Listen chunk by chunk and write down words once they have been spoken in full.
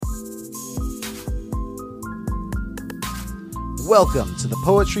Welcome to the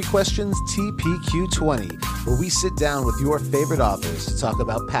Poetry Questions TPQ20, where we sit down with your favorite authors to talk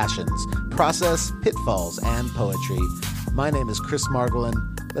about passions, process, pitfalls, and poetry. My name is Chris Margolin.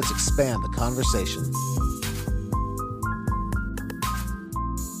 Let's expand the conversation.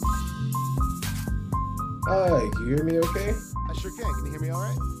 Hi, can you hear me okay? I sure can. Can you hear me all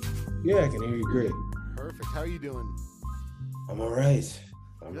right? Yeah, I can hear you great. Perfect. How are you doing? I'm all right.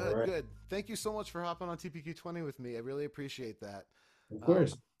 Good. Thank you so much for hopping on TPQ20 with me. I really appreciate that. Of Um,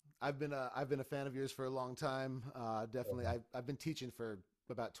 course. I've been a fan of yours for a long time. Definitely, I've been teaching for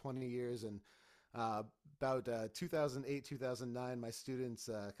about 20 years, and uh, about 2008, 2009, my students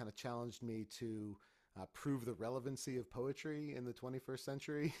kind of challenged me to prove the relevancy of poetry in the 21st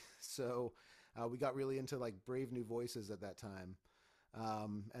century. So we got really into like Brave New Voices at that time.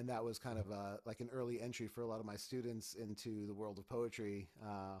 And that was kind of like an early entry for a lot of my students into the world of poetry.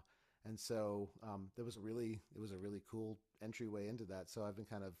 And so it was a really cool entryway into that. So I've been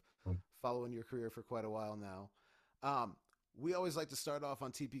kind of following your career for quite a while now. We always like to start off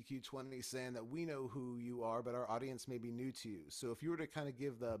on TPQ20 saying that we know who you are, but our audience may be new to you. So if you were to kind of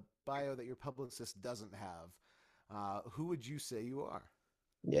give the bio that your publicist doesn't have, who would you say you are?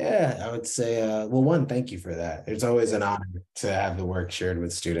 Yeah, I would say, well, one, thank you for that. It's always an honor to have the work shared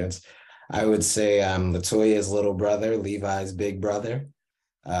with students. I would say I'm Latoya's little brother, Levi's big brother.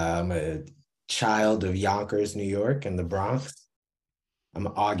 I'm a child of Yonkers, New York, and the Bronx. I'm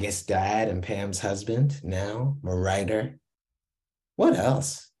August's dad and Pam's husband now. I'm a writer. What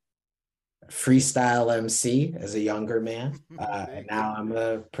else? Freestyle MC as a younger man. And now I'm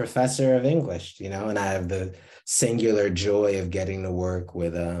a professor of English, and I have the singular joy of getting to work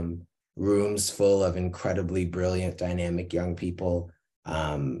with rooms full of incredibly brilliant, dynamic young people.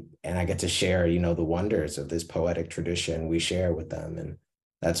 And I get to share, the wonders of this poetic tradition we share with them. And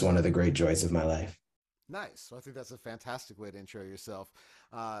that's one of the great joys of my life. Nice. So I think that's a fantastic way to intro yourself.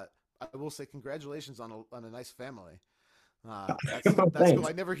 I will say congratulations on a nice family. That's cool. Thanks.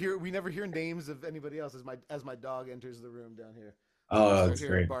 We never hear names of anybody else as my dog enters the room down here. So we Oh, start that's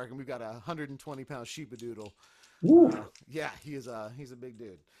hearing great. barking. We've got a 120-pound sheepadoodle. Woo, Yeah, he's a big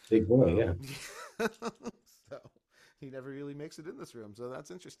dude. big boy, yeah. So he never really makes it in this room. So that's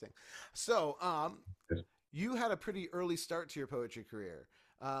interesting. So you had a pretty early start to your poetry career.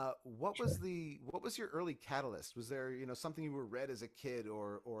 What was your early catalyst? Was there, something you were read as a kid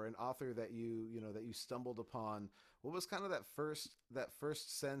or an author that you stumbled upon? What was kind of that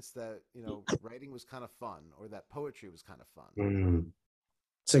first sense that, writing was kind of fun or that poetry was kind of fun? Mm,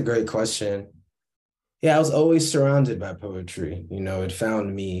 it's a great question. Yeah, I was always surrounded by poetry. It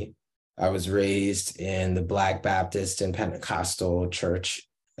found me. I was raised in the Black Baptist and Pentecostal church.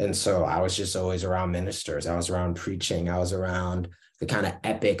 And so I was just always around ministers. I was around preaching. I was around the kind of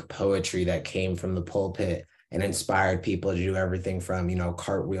epic poetry that came from the pulpit and inspired people to do everything from,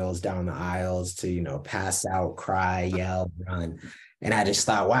 cartwheels down the aisles to, pass out, cry, yell, run. And I just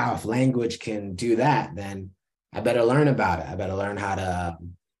thought, wow, if language can do that, then I better learn about it. I better learn how to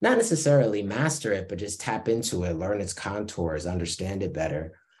not necessarily master it, but just tap into it, learn its contours, understand it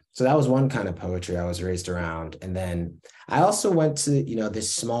better. So that was one kind of poetry I was raised around. And then I also went to,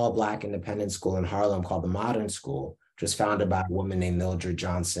 this small Black independent school in Harlem called the Modern School, which was founded by a woman named Mildred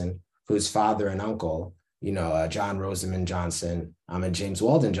Johnson, whose father and uncle, John Rosamond Johnson and James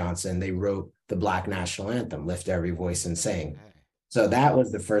Weldon Johnson, they wrote the Black national anthem, Lift Every Voice and Sing. Okay. So that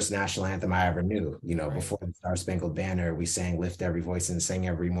was the first national anthem I ever knew. Right. Before the Star Spangled Banner, we sang Lift Every Voice and Sing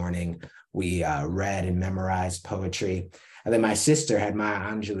every morning. We read and memorized poetry. And then my sister had Maya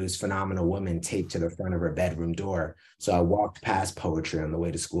Angelou's Phenomenal Woman taped to the front of her bedroom door. So I walked past poetry on the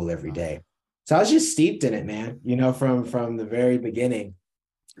way to school every day. So I was just steeped in it, man, from the very beginning.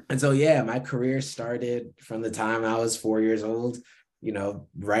 And so, yeah, my career started from the time I was 4 years old,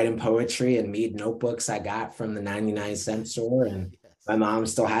 writing poetry and mead notebooks I got from the 99-cent store. And my mom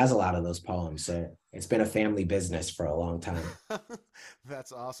still has a lot of those poems. So it's been a family business for a long time.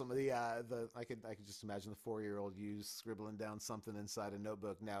 That's awesome. I could just imagine the 4-year-old you scribbling down something inside a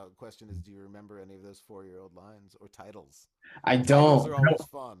notebook. Now, the question is, do you remember any of those 4-year-old lines or titles? I Titles don't. are always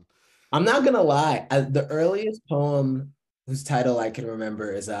fun. I'm not gonna lie. The earliest poem whose title I can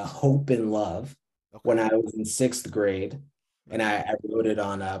remember is Hope and Love when Okay. I was in sixth grade. And I wrote it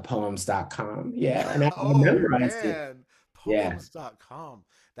on poems.com. Yeah. And I Oh memorized it. man, Yeah. poems.com.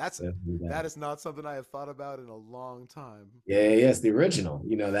 That is not something I have thought about in a long time. Yeah, yes, the original,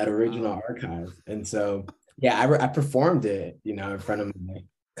 that original Wow. archive. And so, yeah, I performed it, in front of my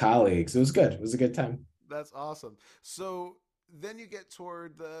colleagues. It was good. It was a good time. That's awesome. So then you get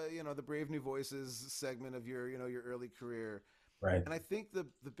toward the Brave New Voices segment of your early career. Right. And I think the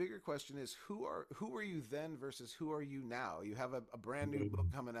bigger question is who are you then versus who are you now? You have a brand new book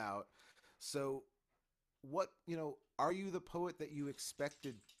Mhm. coming out. So what, are you the poet that you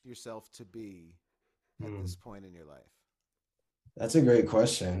expected yourself to be at Mm. this point in your life? That's a great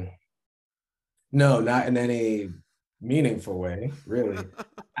question. No, not in any meaningful way, really.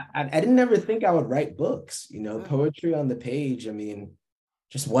 I didn't ever think I would write books, Yeah. poetry on the page. I mean,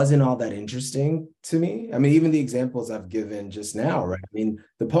 just wasn't all that interesting to me. I mean, even the examples I've given just now, right? I mean,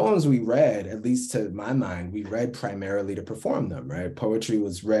 the poems we read, at least to my mind, we read primarily to perform them, right? Poetry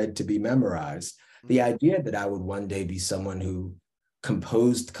was read to be memorized. The Mm. idea that I would one day be someone who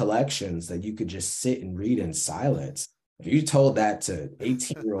composed collections that you could just sit and read in silence. If you told that to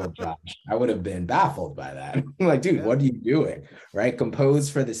 18-year-old Josh, I would have been baffled by that. I'm like, dude, Yeah. what are you doing? Right? Compose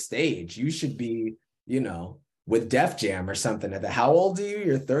for the stage. You should be, you know, with Def Jam or something. How old are you?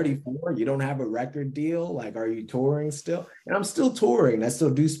 You're Right. 34. You don't have a record deal. Like, are you touring still? And I'm still touring. I still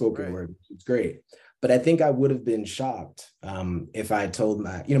do spoken Right. word. It's great. But I think I would have been shocked if I told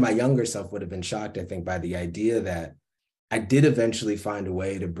my younger self would have been shocked, I think, by the idea that I did eventually find a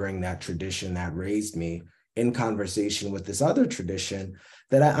way to bring that tradition that raised me in conversation with this other tradition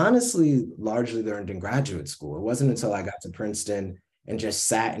that I honestly largely learned in graduate school. It wasn't until I Mm. got to Princeton and just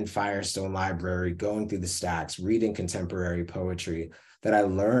sat in Firestone Library, going through the stacks, reading contemporary poetry, that I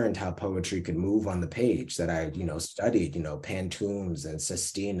learned how poetry could move on the page, that I, Mm. studied, Pantoums and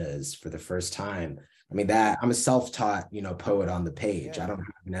sestinas for the first time. I mean, Mm. that I'm a self-taught, poet on the page. I Yeah. don't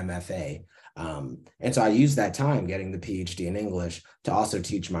have an MFA. And so I used that time getting the PhD in English to also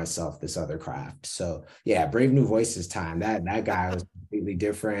teach myself this other craft. So yeah, Brave New Voices time. That guy was completely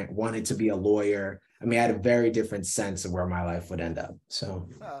different, wanted to be a lawyer. I mean, I had a very different sense of where my life would end up. So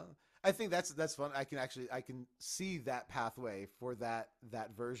I think that's fun. I can see that pathway for that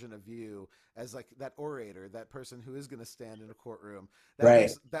version of you as like that orator, that person who is going to stand in a courtroom. right.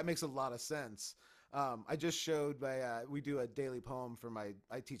 That makes a lot of sense. I just showed my we do a daily poem for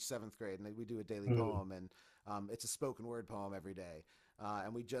I teach seventh grade and we do a daily Mm. poem and it's a spoken word poem every day.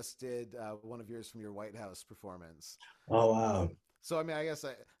 And we just did one of yours from your White House performance. Oh wow. So I mean, I guess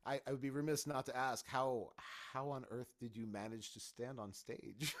I would be remiss not to ask how on earth did you manage to stand on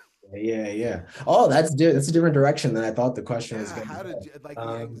stage? Yeah, yeah. Oh, that's a different direction than I thought the question was Yeah, going to how did go. you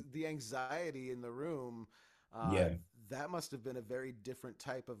like the anxiety in the room? Uh, Yeah. that must have been a very different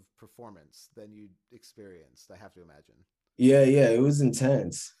type of performance than you experienced. I have to imagine. Yeah, yeah, it was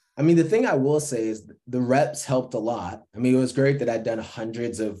intense. I mean, the thing I will say is the reps helped a lot. I mean, it was great that I'd done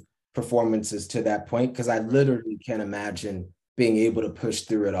hundreds of performances to that point because I Right. literally can't imagine being able to push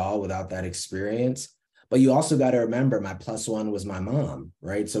through it all without that experience. But you also got to remember my plus one was my mom,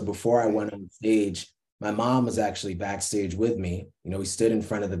 right? So before I Right. went on stage, my mom was actually backstage with me. We stood in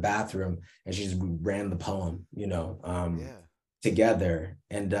front of the bathroom and she just ran the poem, Yeah. together.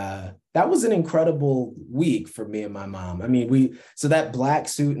 And that was an incredible week for me and my mom. I mean, so that black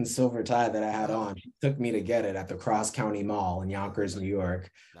suit and silver tie that I had Oh, on, she took me to get it at the Cross County Mall in Yonkers, New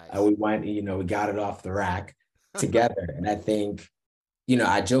York. nice. We went, we got it off the rack together. And I think,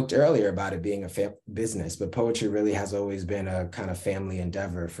 I joked earlier about it being a business, but poetry really has always been a kind of family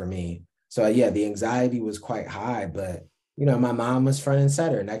endeavor for me. So yeah, the anxiety was quite high, but my mom was front and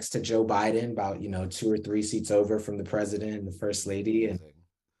center next to Joe Biden, about, two or three seats over from the president and the first lady. And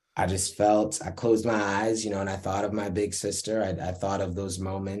Amazing. I closed my eyes, and I thought of my big sister. I thought of those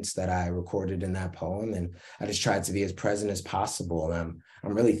moments that I recorded in that poem. And I just tried to be as present as possible. And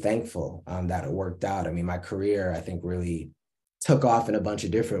I'm really thankful that it worked out. I mean, my career, I think, really took off in a bunch of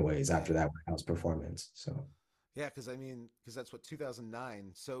different ways Yeah. after that White House performance. So, Yeah, because that's what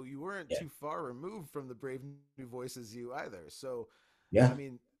 2009. So you weren't yeah. too far removed from the Brave New Voices you either. So I Yeah.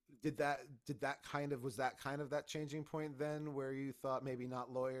 mean, did that kind of was that kind of that changing point then where you thought maybe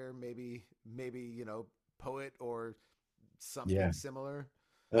not lawyer, maybe poet or Yeah. something similar?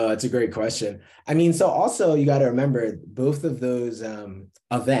 Oh, it's a great question. I mean, so also you got to remember both of those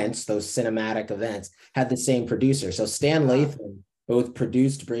events, those cinematic events, had the same producer. So Stan Ah, Lathan both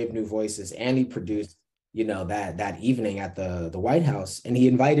produced Brave New Voices and he okay, produced, that evening at the White House, and he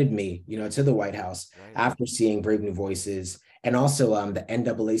invited me, to the White House right. after seeing Brave New Voices and also the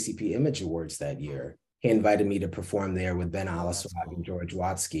NAACP Image Awards that Hmm. year. He invited me to perform there with Ben Oh, that's Alaswag and cool. George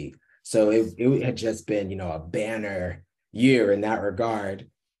Watsky. So Nice. it had just been, a banner year in that regard.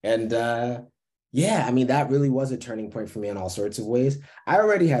 And yeah, I mean, that really was a turning point for me in all sorts of ways. I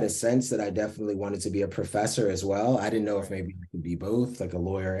already had a sense that I definitely wanted to be a professor as well. I didn't know if Right. maybe I could be both, like a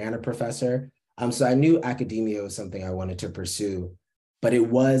lawyer and a professor. So I knew academia was something I wanted to pursue, but it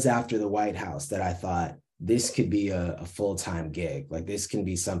was after the White House that I thought this could be a full-time gig. Like this can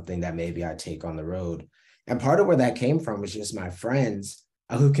be something that maybe I take on the road. And part of where that came from was just my friends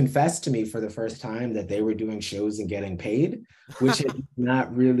who confessed to me for the first time that they were doing shows and getting paid, which had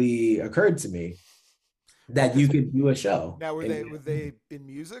not really occurred to me Oh, that you because could do a show. now And were they in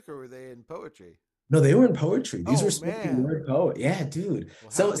music or were they in poetry? no, they were in poetry. These were Oh spoken man. word poet. Yeah, dude. Well, how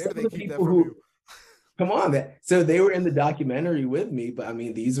So dare some of they the keep that people from you? who come on, man. So they were in the documentary with me, but I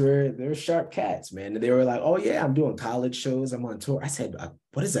mean, they were sharp cats, man. And they were like, "Oh yeah, I'm doing college shows. I'm on tour." I said,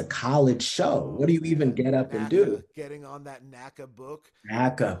 "What is a college show? What do Oh you even man, get up and do?" NACA, getting on that NACA book.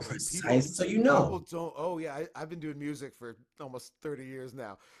 NACA, Oh, precise. So you people know. don't. Oh yeah, I've been doing music for almost 30 years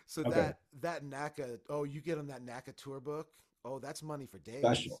now. So Okay, that NACA. Oh, you get on that NACA tour book. Oh, that's money for days.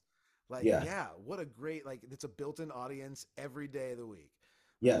 special. Like Yeah. yeah, what a great like. It's a built-in audience every day of the week.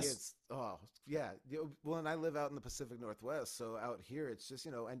 Like Yes. it's oh yeah. Well, and I live out in the Pacific Northwest, so out here it's just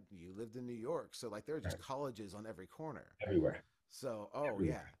and you lived in New York, so like there are just Right. colleges on every corner. Everywhere. So oh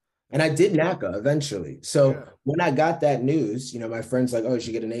Everywhere. yeah, And I and did NACA eventually. So yeah, when I got that news, my friend's like, "Oh, you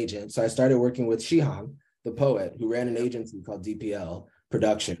should get an agent." So I started working with Shihan, the poet, who ran an yep, agency called DPL cool.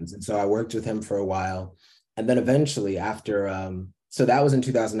 Productions. And so I worked with him for a while. And then eventually, after, so that was in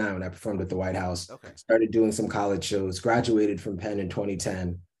 2009 when I performed at the White House, Okay. started doing some college shows, graduated from Penn in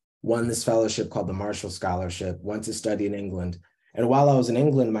 2010, won this fellowship called the Marshall Scholarship, went to study in England. And while I was in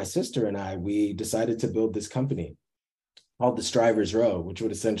England, my sister and I, we decided to build this company called the Strivers Row, which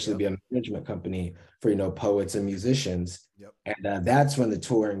would essentially Yep. be a management company for poets and musicians. Yep. And that's when the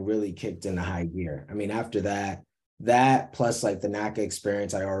touring really kicked into high gear. I mean, after that, that plus like the NACA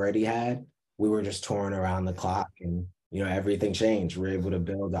experience I already had, we were just touring around the Yeah. clock, and everything changed. We were able to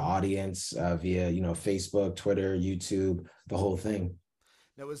build the audience via Facebook, Twitter, YouTube, the whole thing.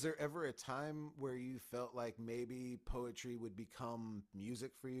 Now, was there ever a time where you felt like maybe poetry would become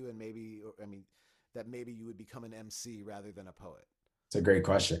music for you, and I mean, that maybe you would become an MC rather than a poet? It's a great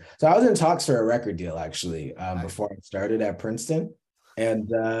question. So I was in talks for a record deal actually Nice. before I started at Princeton, and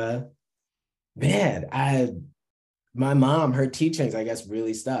man, I my mom, her teachings, I guess,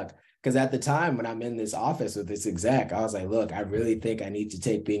 really stuck. Because at the time when I'm in this office with this exec, I was like, look, I really think I need to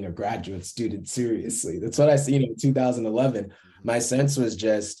take being a graduate student seriously. That's what I see, in 2011. Hmm. My sense was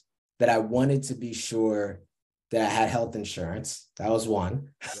just that I wanted to be sure that I had health insurance. That was one.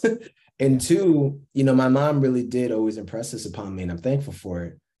 Yep. And Yeah. two, my mom really did always impress this upon me, and I'm thankful for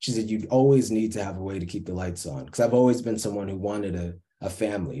it. She said, you always need to have a way to keep the lights on. Because I've always been someone who wanted a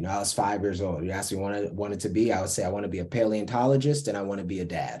family. I was 5 years old. You asked me what I wanted to be. I would say I want to be a paleontologist and I want to be a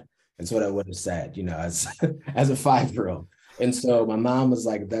dad. That's what I would have said, as as a 5 year old. And so my mom was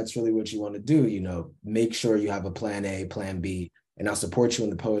like, if that's really what you want to do, make sure you have a plan A, plan B, and I'll support you in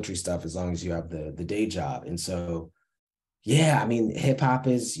the poetry stuff as long as you have the day job. And so yeah, I mean, hip hop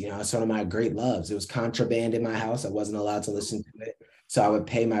is, it's one of my great loves. It was contraband in my house. I wasn't allowed to Ooh. listen to it. So I would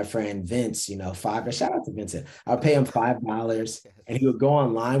pay my friend Vince, five, shout out to Vincent. I'd pay him $5 and he Yes. would go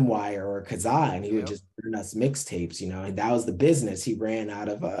on LimeWire or Kazaa and he would Yep. just bring us mixtapes, and that was the business he ran out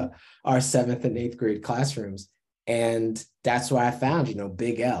of our seventh and eighth grade classrooms. And that's where I found,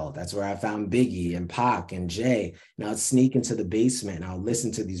 Big L. That's where I found Biggie and Pac and Jay. And I'd sneak into the basement and I'll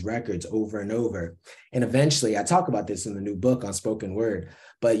listen to these records over and over. And eventually, I talk about this in the new book on spoken word.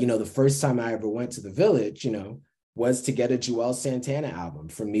 But the first time I ever went to the village, was to get a Joel Santana album,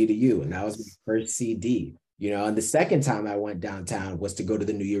 From Me to You, and that was my Yes. first CD. And the second time I went downtown was to go to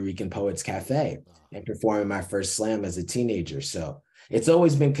the New Eurekan Poets Cafe Oh, and perform my first slam as a teenager. So it's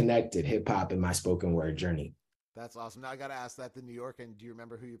always been connected, hip hop and my spoken word journey. that's awesome. Now I got to ask that in New York. And do you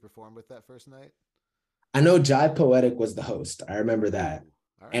remember who you performed with that first night? I know Jive Poetic was the host. I remember that.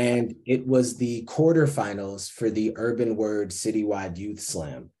 Ooh. All right. And it was the quarterfinals for the Urban Word Citywide Youth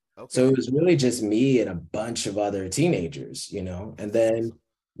Slam. So it Okay. was really just me and a bunch of other teenagers, and That's then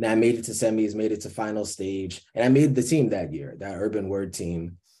awesome. I made it to semis, made it to final stage, and I made the team that year, that Urban Word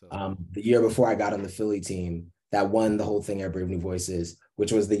team. So cool. The year before I got on the Philly team that won the whole thing at Brave New Voices,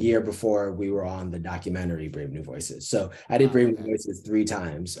 which was the year before we were on the documentary Brave New Voices. So I did Wow. Brave New Okay. Voices 3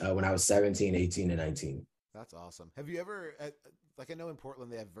 times when I was 17, 18, and 19. That's awesome. Have you ever, like, I know in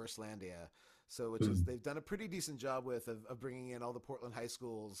Portland they have Verslandia, so which is Mm. they've done a pretty decent job of bringing in all the Portland high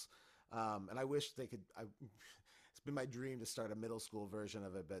schools, and I wish they could. It's been my dream to start a middle school version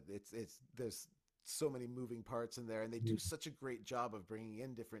of it, but it's there's so many moving parts in there, and they do such a great job of bringing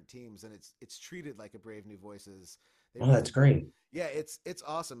in different teams, and it's treated like a Brave New Voices. They Oh, that's really do. great. Yeah, it's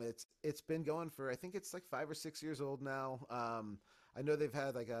awesome. It's been going for I think it's like 5 or 6 years old now. I know they've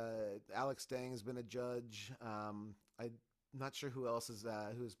had like Alex Dang's been a judge. I'm not sure who else is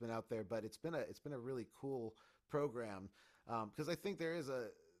who's been out there, but it's been a really cool program because I think there is a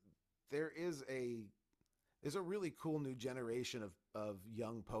there's a really cool new generation of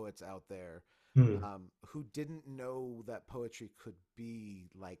young poets out there. Hmm. who didn't know that poetry could be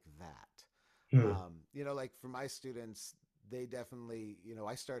like that. Hmm. You know, like for my students, they definitely, you know,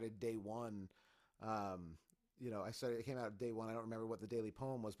 I started day one. Um, it came out day one. I don't remember what the daily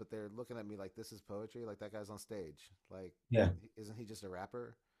poem was, but they're looking at me like, this is poetry. Like that guy's on stage. Like, Yeah. isn't he just a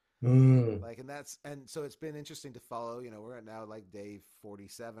rapper? Mm. Like, and so it's been interesting to follow. You know, we're at now like day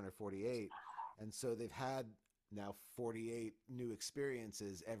 47 or 48. And so they've had now 48 new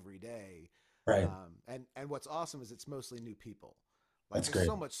experiences every day. Right. And what's awesome is it's mostly new people. Like That's there's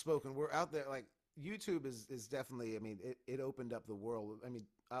great. so much spoken. We're out there. Like YouTube is definitely. I mean, it opened up the world. I mean,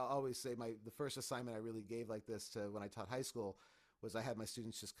 I'll always say the first assignment I really gave like this to when I taught high school was I had my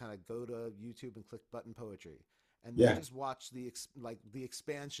students just kind of go to YouTube and click button poetry, and then Yeah. just watch the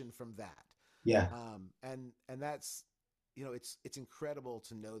expansion from that. Yeah. And that's, you know, it's incredible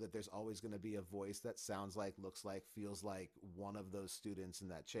to know that there's always going to be a voice that sounds like, looks like, feels like one of those students in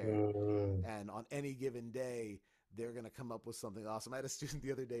that chair. Mm. And on any given day, they're going to come up with something awesome. I had a student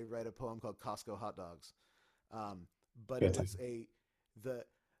the other day write a poem called Costco Hot Dogs. Um, but it Good was time. the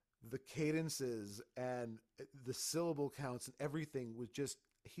the cadences and the syllable counts and everything was just,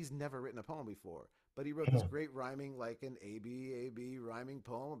 he's never written a poem before, but he wrote this great rhyming, like an A B rhyming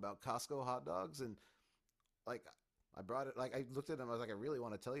poem about Costco hot dogs. And like, I brought it, like I looked at him, I was like, I really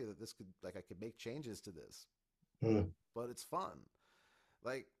want to tell you that this could, like, I could make changes to this, Mm. but it's fun.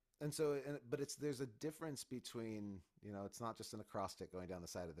 Like, and so, but it's, there's a difference between, you know, it's not just an acrostic going down the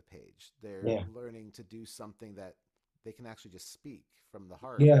side of the page. They're Yeah. learning to do something that they can actually just speak from the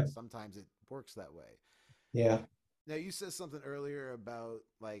heart. Yeah. And sometimes it works that way. Yeah. Now, you said something earlier about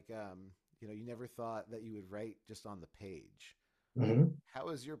like, you know, you never thought that you would write just on the page. Hmm. How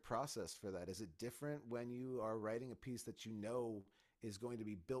is your process for that? Is it different when you are writing a piece that you know is going to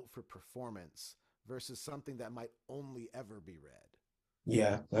be built for performance versus something that might only ever be read?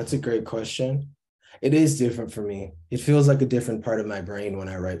 Yeah, that's a great question. It is different for me. It feels like a different part of my brain when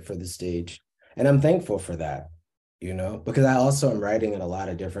I write for the stage. And I'm thankful for that, because I also am writing in a lot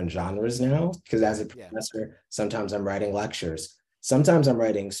of different genres now. Because Yeah, as a yeah. professor, sometimes I'm writing lectures. Sometimes I'm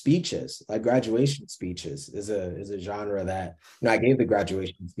writing speeches, like graduation speeches is a genre that, I gave the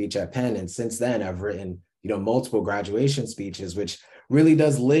graduation speech at Penn. And since then I've written, multiple graduation speeches, which really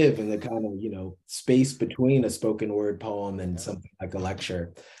does live in the kind of space between a spoken word poem and Yeah. something like a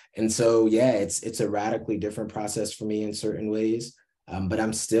lecture. And so yeah, it's a radically different process for me in certain ways. But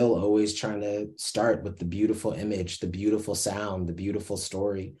I'm still always trying to start with the beautiful image, the beautiful sound, the beautiful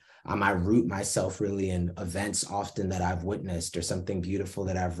story. I root myself really in events often that I've witnessed or something beautiful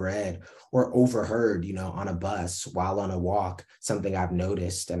that I've read or overheard, on a bus while on a walk, something I've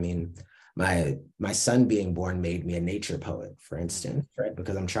noticed. I mean, my son being born made me a nature poet, for Mm. instance, right?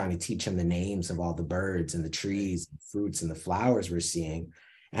 Because I'm trying to teach him the names of all the birds and the Right. trees, and fruits, and the flowers we're seeing.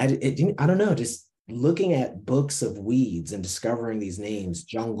 And I don't know, just looking at books of weeds and discovering these names: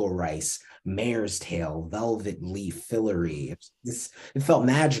 jungle rice, mare's tail, velvet leaf, Mm. fillory. It felt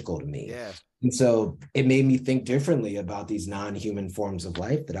magical to me. Yeah. And so it made me think differently about these non-human forms of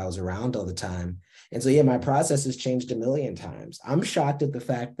life that I was around all the time. And so, yeah, my process has changed a million times. I'm shocked at the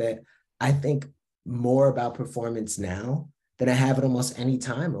fact that I think more about performance now than I have at almost any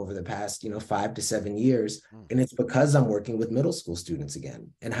time over the past, 5 to 7 years. Mm. And it's because I'm working with middle school students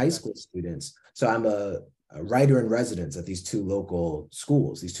again and high Okay. school students. So I'm a writer in residence at these two local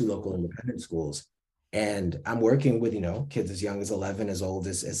schools, these two local Cool. independent schools. And I'm working with, kids as young as 11, as old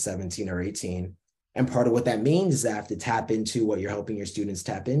as 17 or 18. And part of what that means is I have to tap into what you're helping your students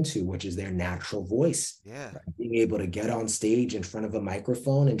tap into, which is their natural voice. Yeah. Right? Being able to get on stage in front of a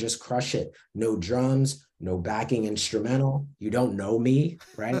microphone and just crush it. No drums, no backing instrumental. You don't know me,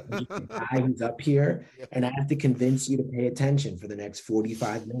 right? I'm just a guy who's up here, Yeah. and I have to convince you to pay attention for the next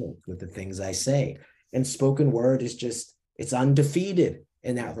 45 minutes with the things I say. And spoken word is just, it's undefeated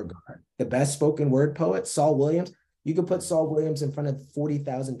in Yeah. that regard. The best spoken word poet, Saul Williams, you could put Mm. Saul Williams in front of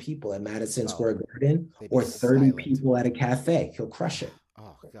 40,000 people at Madison Oh, Square Garden they'd be or 30 silent. people at a cafe. He'll crush it.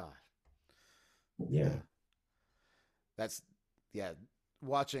 Oh God. Yeah. Yeah. That's, yeah.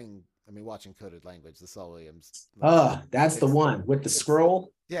 Watching. I mean, watching Coded Language, the Saul Williams. Like, That's the it's one with the it's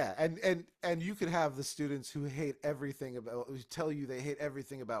scroll. yeah, and you could have the students who hate everything about, who tell you they hate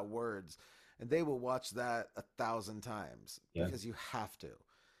everything about words, and they will watch that 1,000 times Yep. because you have to.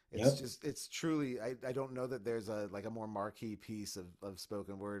 It's Yep. just, it's truly, I don't know that there's a, like a more marquee piece of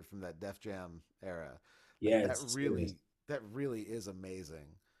spoken word from that Def Jam era. Like Yeah, it's serious. that really is amazing.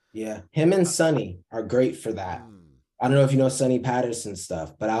 Yeah. Him and Uh, Sonny are great for that. mm, I don't know if you know Sonny Patterson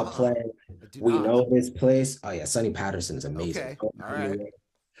stuff, but I'll uh-uh. play I do We not. Know This Place. Oh yeah, Sonny Patterson is amazing. Okay. All right.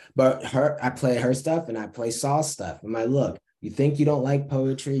 But I play her stuff and I play Saul stuff. I'm like, look, you think you don't like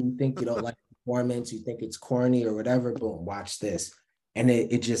poetry, you think you don't like performance, you think it's corny or whatever, boom, watch this. And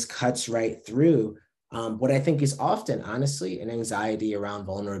it just cuts right through what I think is often, honestly, an anxiety around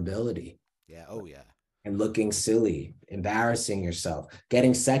vulnerability Yeah. Oh yeah. and looking silly, embarrassing yourself,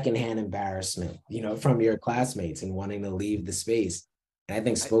 getting secondhand embarrassment, from your classmates and wanting to leave the space. And I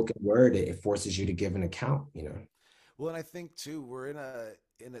think I spoken word, it forces you to give an account. Well, and I think too, we're in a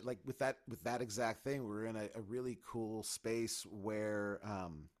like with that exact thing, we're in a really cool space where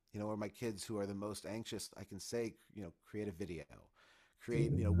where my kids who are the most anxious, I can say, create a video,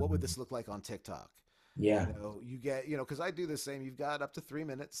 create, what would this look like on TikTok? Yeah, You get, because I do the same. You've got up to 3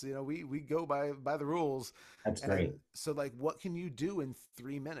 minutes. We go by the rules, that's and great. so like, what can you do in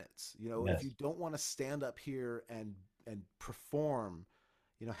 3 minutes? If you Yes. don't want to stand up here and perform,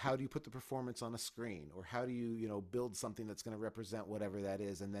 how do you put the performance on a screen, or how do you build something that's going to represent whatever that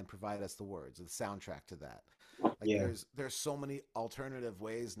is, and then provide us the words, the soundtrack to that. Like Yeah. there's so many alternative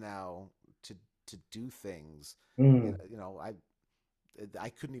ways now to do things. Mm, I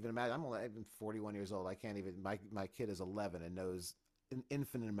couldn't even imagine. I'm 41 years old. I can't even. My kid is 11 and knows an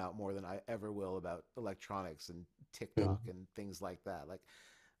infinite amount more than I ever will about electronics and mm. TikTok and things like that. Like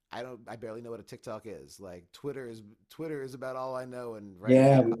I barely know what a TikTok is. Like Twitter is about all I know, and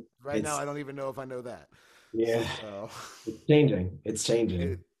Yeah, right now it's I don't even know if I know that. yeah, So it's changing. It's it changing.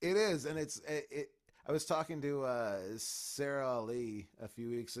 it is, and I was talking to Sarah Ali a few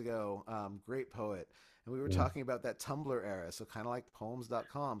weeks ago, great poet, and we were Mm. talking about that Tumblr era, so kind of like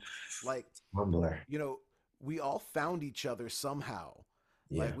poems.com. Like, Humbler. you know, we all found each other somehow.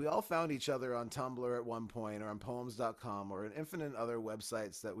 Like Yeah. we all found each other on Tumblr at one point, or on poems.com, or an infinite other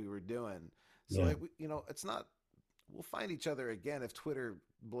websites that we were doing. So Yeah. like it's not, we'll find each other again if Twitter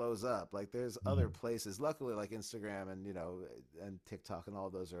blows up. Like there's Yeah. other places, luckily, like Instagram and and TikTok and all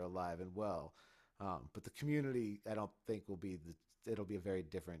those are alive and well. But the community, I don't think it'll be a very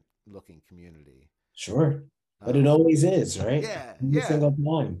different looking community. Sure. But it Um, always is, right? yeah, Every yeah, single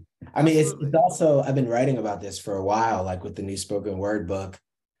time. I mean, it's absolutely. also, I've been writing about this for a while, like with the new spoken word book,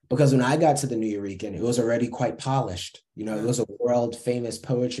 because when I got to the New Eurekan, it was already quite polished. It was a world famous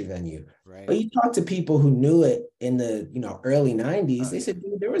poetry venue. Right. But you talk to people who knew it in the, early 90s, Oh they yeah. said,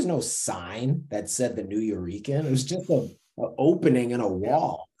 dude, there was no sign that said the New Eurekan. It was just a opening in a Yep.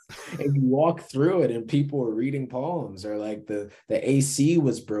 wall. And you walk through it and people were reading poems, or like the AC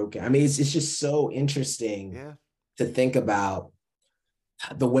was broken. I mean, it's just so interesting Yeah. to think about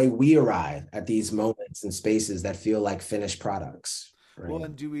the way we arrive at these Mhm. moments and spaces that feel like finished products, Well, right?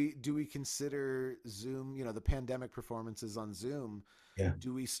 and do we consider Zoom, the pandemic performances on Zoom, Yeah.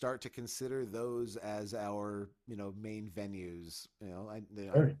 do we start to consider those as our, main venues,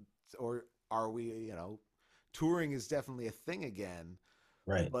 Sure. or are we, touring is definitely a thing again,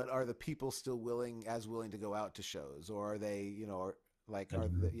 Right. but are the people still willing to go out to shows, or are they, or like, are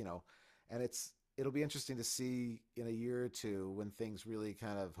the, Mhm. and it'll be interesting to see in a year or two when things really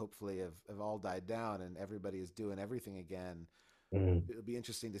kind of hopefully have all died down and everybody is doing everything again. Mhm. It'll be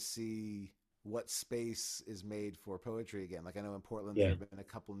interesting to see what space is made for poetry again. Like I know in Portland there Yeah. have been a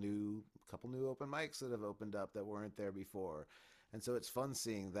couple new open mics that have opened up that weren't there before, and so it's fun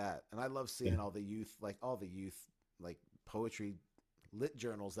seeing that. And I love Yeah. seeing all the youth like poetry lit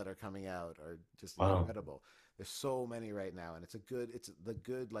journals that are coming out are just Wow. incredible. There's so many right now, and it's the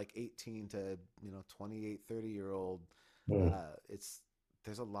good like 18 to 28, 30-year old. Mm. It's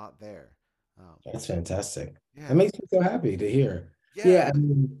There's a lot there. Um, That's fantastic. That yeah, makes me so happy to hear. yeah. Yeah, I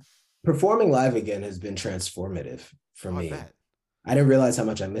mean, performing live again has been transformative for Oh, I me. bet. I didn't realize how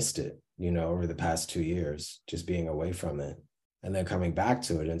much I missed it, over the past 2 years, just being away from it and then coming back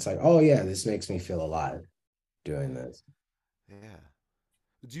to it. And it's like, oh, yeah, this makes me feel alive doing this. Yeah.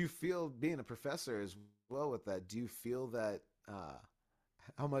 Do you feel being a professor as well with that? Do you feel that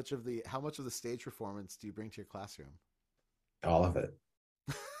how much of the stage performance do you bring to your classroom? All of it.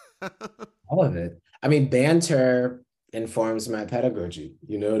 All of it. I mean, banter informs my pedagogy.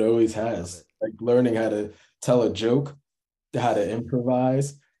 It always I love has. it. Like learning how to tell a joke, how to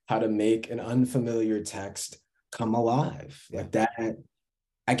improvise, how to make an unfamiliar text come alive. Yeah. Like that.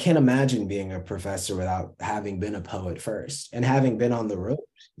 I can't imagine being a professor without having been a poet first and having been on the road,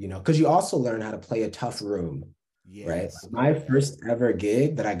 because you also learn how to play a tough room, right? Yes. Like Oh my yeah. first ever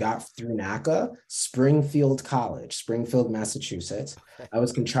gig that I got through NACA, Springfield College, Springfield, Massachusetts. Okay. I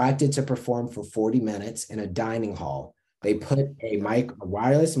was contracted to perform for 40 minutes in a dining hall. They put Yep. a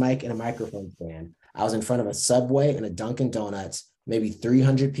wireless mic and a microphone stand. I was in front of a Subway and a Dunkin' Donuts, maybe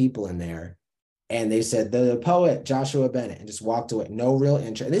 300 people in there, and they said the poet Joshua Bennett, and just walked away. No real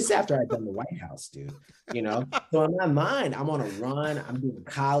interest. And this is after I'd done the White House, dude. So in my mind, I'm on a run. I'm doing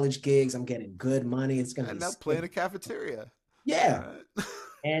college gigs. I'm getting good money. It's gonna And be now sick. play in a cafeteria. All Yeah. right.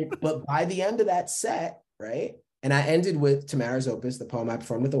 But by the end of that set, right? And I ended with Tamara's Opus, the poem I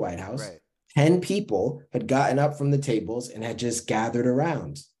performed at the White House. Right. 10 people had gotten up from the tables and had just gathered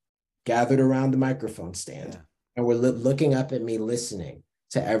around the microphone stand. Yeah. And were looking up at me, listening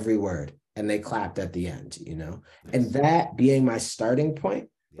to every word. And they clapped at the end, you know? Nice. And that being my starting point,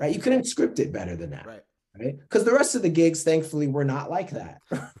 right? You couldn't script it better than that. Right. Right. Because the rest of the gigs, thankfully, were not like that.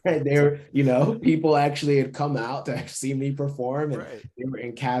 Right. They were, you know, people actually had come out to see me perform, and right. they were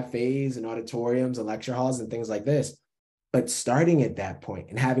in cafes and auditoriums and lecture halls and things like this. But starting at that point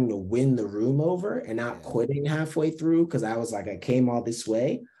and having to win the room over and not quitting halfway through, because I was like, I came all this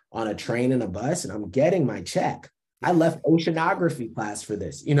way on a train and a bus and I'm getting my check. I left oceanography class for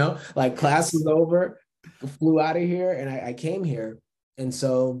this, you know, like class was over, flew out of here, and I came here. And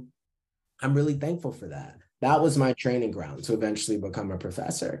so I'm really thankful for that. That was my training ground to eventually become a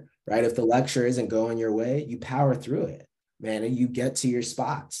professor, right? If the lecture isn't going your way, you power through it, man, and you get to your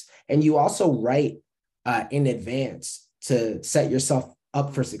spots. And you also write in advance to set yourself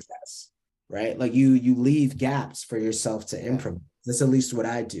up for success, right? Like you leave gaps for yourself to improvise. That's at least what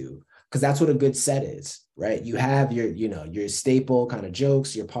I do, because that's what a good set is, right? You have your staple kind of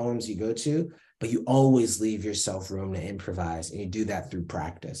jokes, your poems you go to, but you always leave yourself room to improvise, and you do that through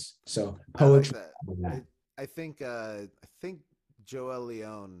practice. So poetry. I think Joel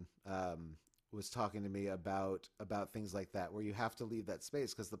Leone was talking to me about things like that, where you have to leave that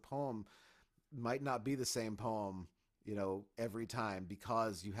space because the poem might not be the same poem, you know, every time,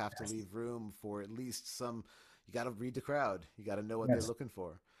 because you have to leave room for at least some. You got to read the crowd. You got to know what they're looking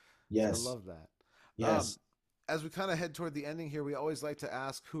for. Yes, so I love that. Yes. As we kind of head toward the ending here, we always like to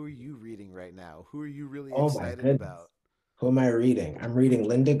ask, who are you reading right now? Who are you really excited about? Who am I reading? I'm reading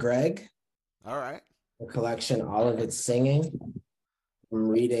Linda Gregg. All right. The collection, All of It's Singing. I'm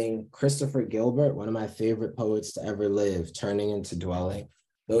reading Christopher Gilbert, one of my favorite poets to ever live, Turning into Dwelling.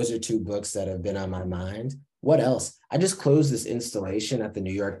 Those are two books that have been on my mind. What else? I just closed this installation at the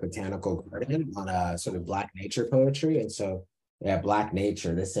New York Botanical Garden on sort of Black nature poetry. And so, Black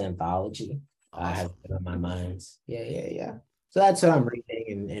Nature, this anthology. Has been on my mind. Yeah. So that's what I'm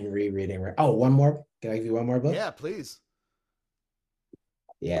reading and rereading. Oh, one more. Can I give you one more book? Yeah, please.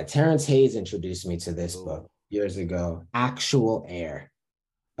 Yeah, Terrence Hayes introduced me to this book years ago. Actual Air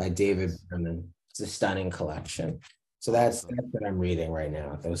by David Berman. It's a stunning collection. So that's what I'm reading right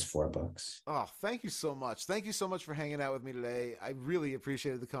now, those 4 books. Oh, thank you so much. Thank you so much for hanging out with me today. I really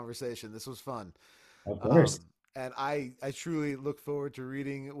appreciated the conversation. This was fun. Of course. And I truly look forward to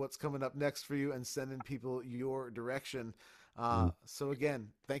reading what's coming up next for you and sending people your direction. So again,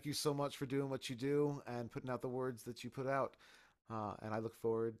 thank you so much for doing what you do and putting out the words that you put out. And I look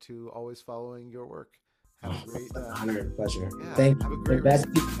forward to always following your work. Have a great honor and pleasure. Yeah, thank you. Have a great best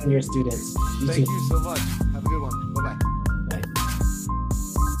teaching your students. Thank you so much. Have a good one. Bye-bye. Bye.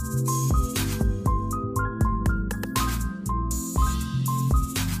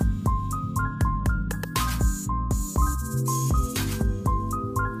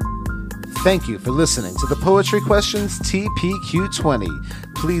 Thank you for listening to the Poetry Questions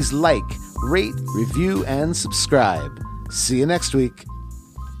TPQ20. Please like, rate, review, and subscribe. See you next week.